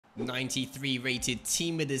93 rated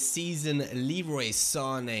team of the season, Leroy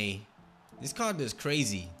Sane. This card looks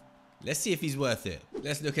crazy. Let's see if he's worth it.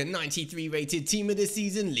 Let's look at 93 rated team of the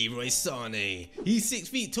season, Leroy Sane. He's 6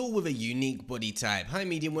 feet tall with a unique body type, high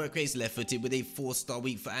medium work rates, left footed with a 4-star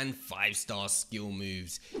weak foot and 5-star skill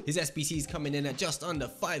moves. His SBC is coming in at just under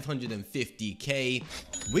 550k.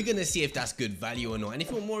 We're gonna see if that's good value or not. And if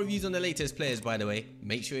you want more reviews on the latest players, by the way,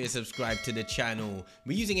 make sure you're subscribed to the channel.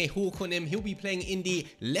 We're using a hawk on him. He'll be playing in the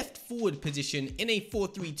left forward position in a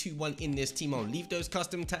 4-3-2-1 in this team. I'll leave those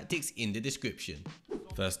custom tactics in the description.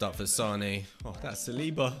 First up for Sane. Oh, that's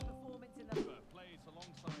Saliba.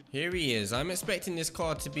 Here he is. I'm expecting this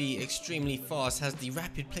card to be extremely fast. Has the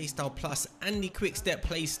rapid playstyle plus and the quick step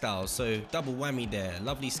playstyle. So double whammy there.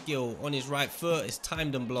 Lovely skill on his right foot. It's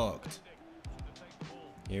timed and blocked.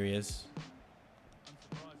 Here he is.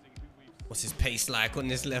 What's his pace like on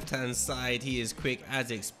this left hand side? He is quick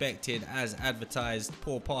as expected, as advertised.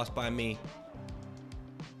 Poor pass by me.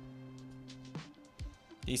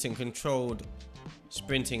 Decent controlled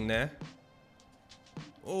sprinting there.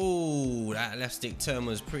 Oh, that elastic turn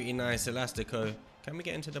was pretty nice. Elastico. Can we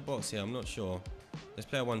get into the box here? I'm not sure. Let's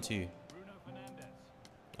play a 1-2.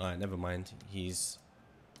 Alright, never mind. He's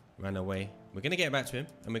ran away. We're going to get back to him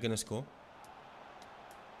and we're going to score.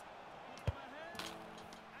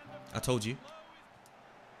 I told you.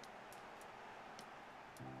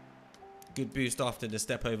 Good boost after the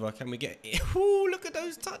step over. Can we get... Ooh, look at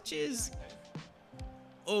those touches.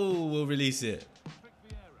 Oh, we'll release it.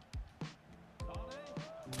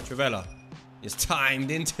 Trivela is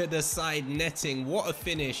timed into the side netting. What a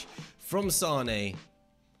finish from Sane.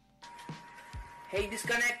 Hey,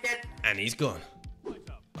 disconnected. And he's gone.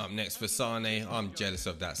 Up next for Sane. I'm jealous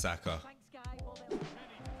of that Saka.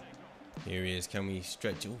 Here he is. Can we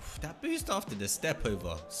stretch? Oof, that boost after the step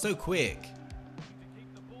over. So quick.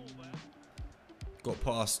 Got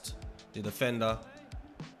past the defender.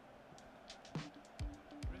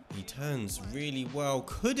 He turns really well.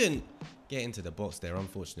 Couldn't get into the box there,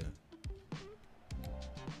 unfortunate.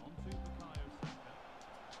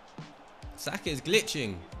 Saka is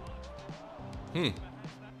glitching.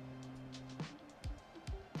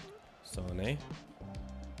 Sane.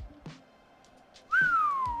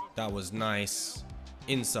 That was nice.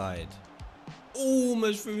 Inside.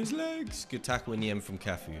 Almost through his legs. Good tackle in the end from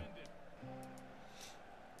Cafu.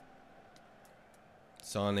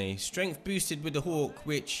 Sane. Strength boosted with the hawk,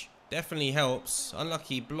 which definitely helps.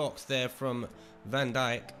 Unlucky blocked there from Van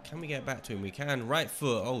Dijk. Can we get back to him? We can. Right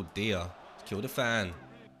foot. Oh dear. Killed a fan.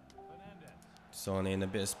 Sane in a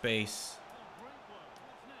bit of space.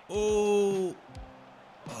 Oh.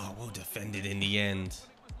 Oh, well defended in the end.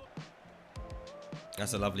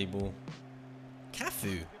 That's a lovely ball.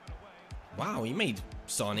 Cafu. Wow, he made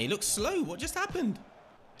Sane look slow. What just happened?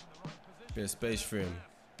 Bit of space for him.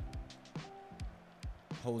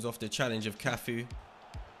 Holds off the challenge of Cafu.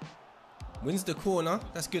 Wins the corner.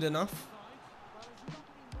 That's good enough.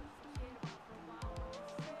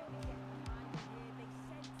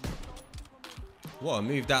 What a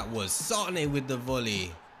move that was. Sane with the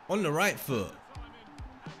volley. On the right foot.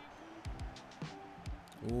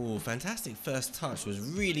 Ooh, fantastic first touch. Was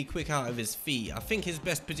really quick out of his feet. I think his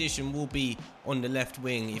best position will be on the left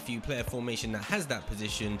wing if you play a formation that has that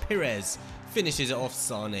position. Pires finishes it off.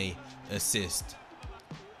 Sane assist.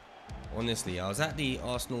 Honestly, I was at the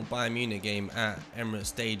Arsenal Bayern Munich game at Emirates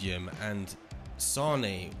Stadium and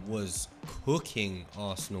Sane was cooking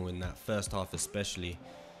Arsenal in that first half especially.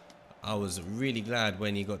 I was really glad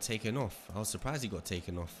when he got taken off. I was surprised he got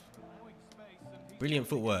taken off. Brilliant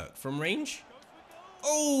footwork. From range?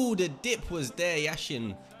 Oh, the dip was there.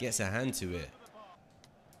 Yashin gets a hand to it.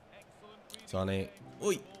 Sane.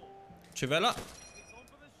 Oi. Trivela.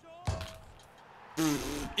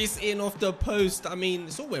 It's in off the post. I mean,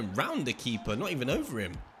 it's all went round the keeper, not even over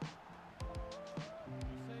him.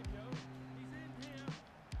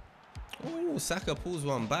 Oh, Saka pulls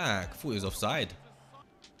one back. Thought he was offside.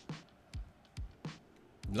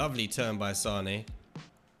 Lovely turn by Sane.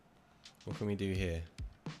 What can we do here?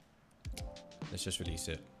 Let's just release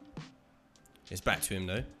it. It's back to him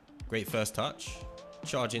though. Great first touch.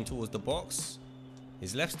 Charging towards the box.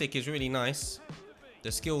 His left stick is really nice.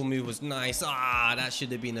 The skill move was nice. Ah, that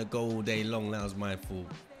should have been a goal all day long. That was my fault.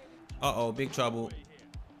 Uh-oh, big trouble.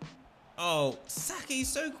 Oh, Saki's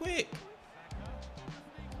so quick.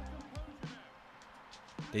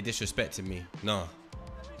 They disrespected me. No,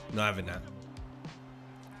 not having that.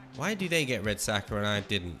 Why do they get red Saka and I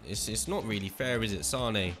didn't? It's not really fair, is it?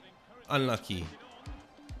 Sane. Unlucky.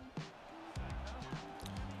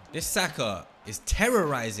 This Saka is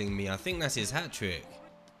terrorizing me. I think that's his hat-trick.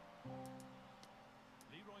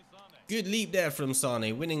 Good leap there from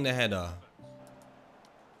Sane, winning the header.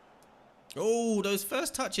 Oh, those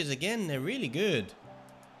first touches again, they're really good.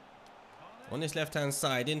 On this left-hand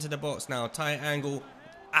side, into the box now, tight angle.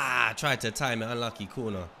 Ah, tried to time it, unlucky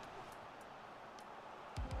corner.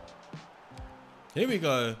 Here we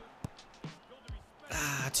go.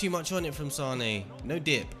 Ah, too much on it from Sane. No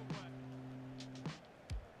dip.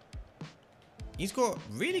 He's got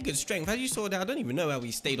really good strength. As you saw there, I don't even know how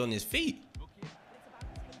he stayed on his feet.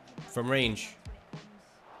 From range.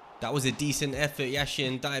 That was a decent effort.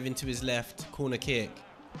 Yashin dive into his left. Corner kick.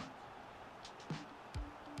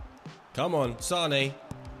 Come on, Sane.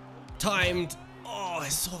 Timed. Oh,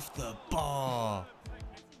 it's off the bar.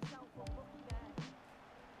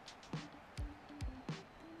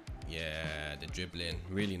 Yeah, the dribbling.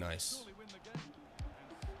 Really nice.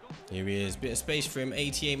 Here he is. Bit of space for him.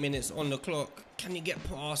 88 minutes on the clock. Can he get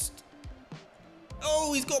past?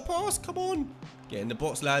 Oh, he's got past. Come on. Get in the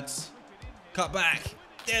box, lads. Cut back.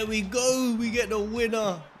 There we go. We get the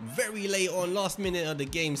winner. Very late on. Last minute of the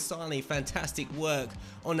game. Sane, fantastic work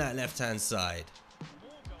on that left-hand side.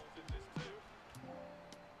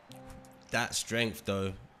 That strength,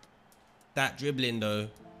 though. That dribbling, though.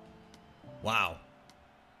 Wow.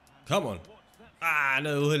 Come on. Ah,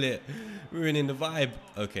 no, will it? Ruining the vibe.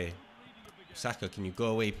 Okay. Saka, can you go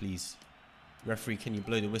away, please? Referee, can you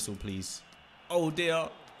blow the whistle, please? Oh, dear.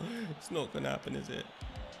 It's not going to happen, is it?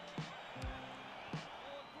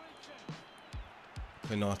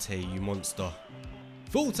 Konate, you monster.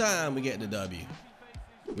 Full time, we get the W.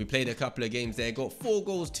 We played a couple of games there, got 4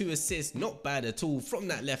 goals, 2 assists, not bad at all from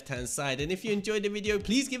that left-hand side. And if you enjoyed the video,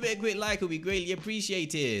 please give it a quick like, it would be greatly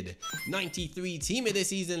appreciated. 93 team of the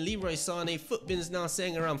season, Leroy Sane, Footbin's now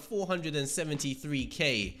saying around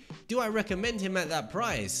 473k. Do I recommend him at that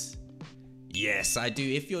price? Yes, I do.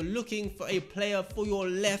 If you're looking for a player for your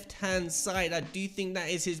left-hand side, I do think that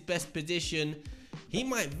is his best position. He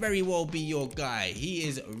might very well be your guy. He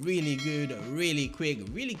is really good, really quick,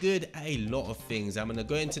 really good at a lot of things. I'm going to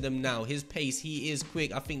go into them now. His pace, he is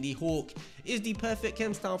quick. I think the Hawk is the perfect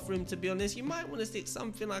chem style for him, to be honest. You might want to stick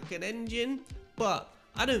something like an engine, but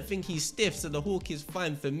I don't think he's stiff, so the Hawk is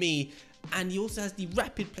fine for me. And he also has the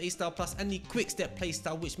rapid playstyle plus and the quick step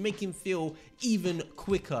playstyle, which make him feel even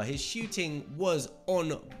quicker. His shooting was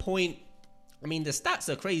on point. I mean, the stats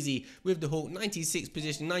are crazy with the Hawk. 96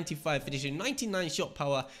 position, 95 finishing, 99 shot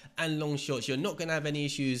power and long shots. You're not going to have any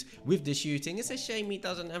issues with the shooting. It's a shame he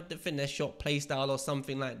doesn't have the finesse shot playstyle or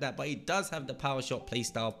something like that, but he does have the power shot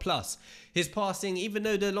playstyle plus. His passing, even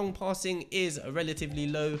though the long passing is relatively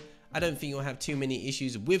low, I don't think you'll have too many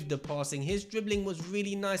issues with the passing. His dribbling was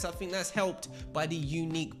really nice. I think that's helped by the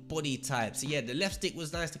unique body type. So yeah, the left stick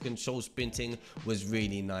was nice. The control sprinting was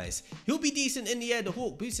really nice. He'll be decent in the air. The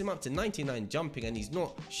Hawk boosts him up to 99 jumping, and he's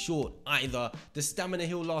not short either. The stamina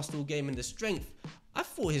he'll last all game, and the strength, I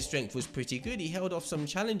thought his strength was pretty good. He held off some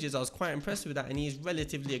challenges. I was quite impressed with that, and he is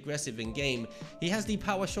relatively aggressive in game. He has the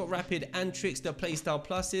power shot, rapid and trickster playstyle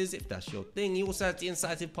pluses, if that's your thing. He also has the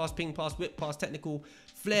incisive pass, ping pass, whip pass, technical,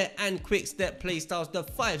 flair and quick step playstyles, the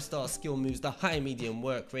 5-star skill moves, the high medium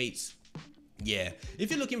work rates. Yeah,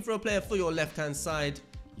 if you're looking for a player for your left hand side,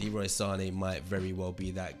 Leroy Sane might very well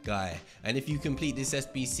be that guy. And if you complete this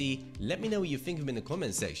SBC, let me know what you think of him in the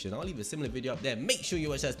comment section. I'll leave a similar video up there. Make sure you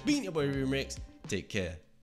watch that. It's been your boy Remix. Take care.